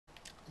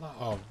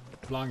Oh,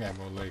 long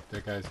ammo, like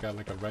that guy's got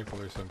like a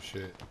rifle or some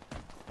shit.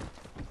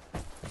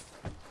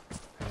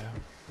 Yeah.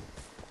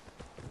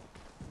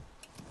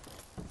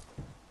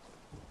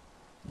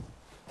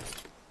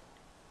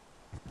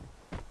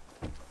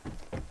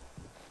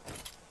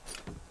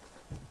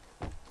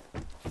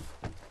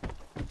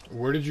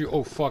 Where did you...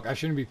 Oh, fuck. I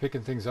shouldn't be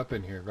picking things up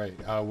in here. Right.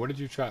 What did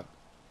you trap?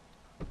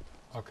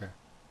 Okay.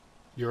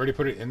 You already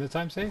put it in the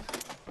time safe?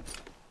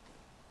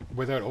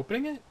 Without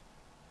opening it?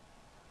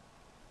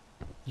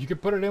 You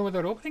could put it in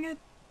without opening it?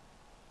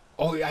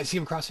 Oh, yeah, I see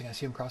him crossing. I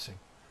see him crossing.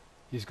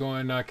 He's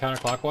going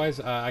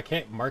counterclockwise. I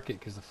can't mark it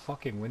because the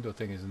fucking window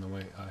thing is in the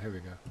way. Here we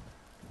go.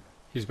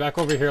 He's back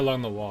over here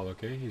along the wall,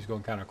 okay? He's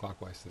going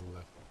counterclockwise to the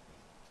left.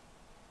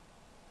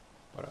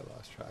 But I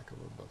lost track of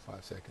him about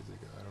 5 seconds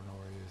ago. I don't know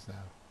where he is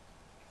now.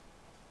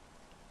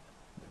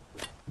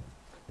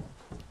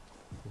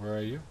 Where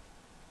are you?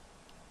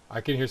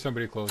 I can hear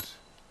somebody close.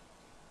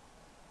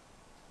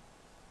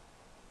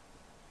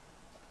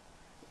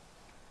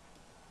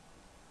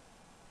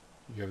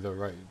 You have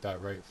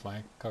that right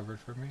flank covered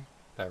for me?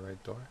 That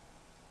right door?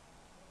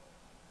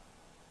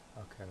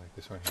 Okay, like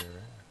this one here,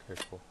 right?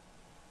 Okay, cool.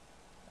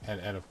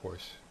 And of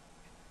course,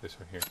 this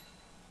one here.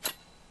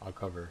 I'll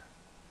cover.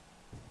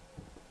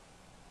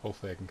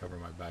 Hopefully I can cover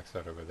my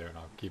backside over there and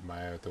I'll keep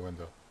my eye out the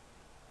window.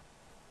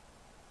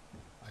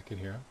 I can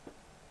hear him.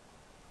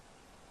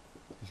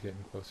 He's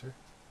getting closer.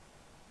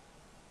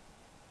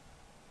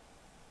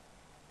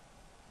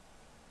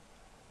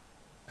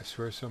 I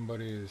swear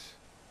somebody is...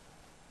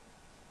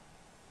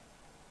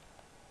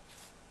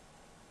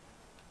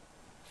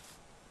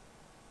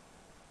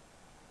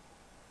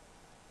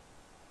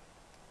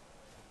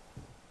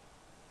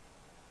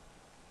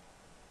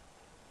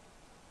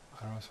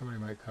 I don't know, somebody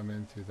might come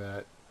in through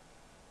that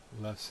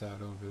left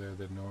side over there,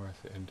 the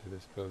north, into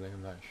this building,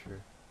 I'm not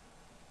sure.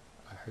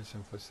 I heard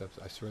some footsteps.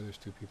 I swear there's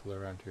 2 people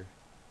around here.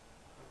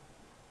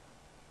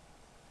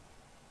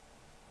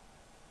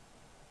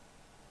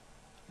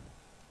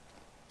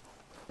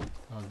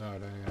 Oh no,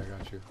 I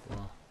got you.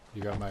 Well,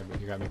 you got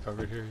me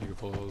covered here. You can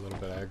pull a little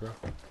bit of aggro.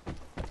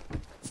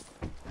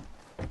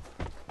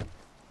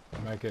 I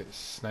might get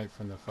sniped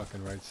from the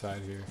fucking right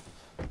side here.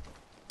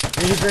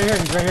 Hey, he's right here.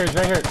 He's right here. He's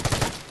right here.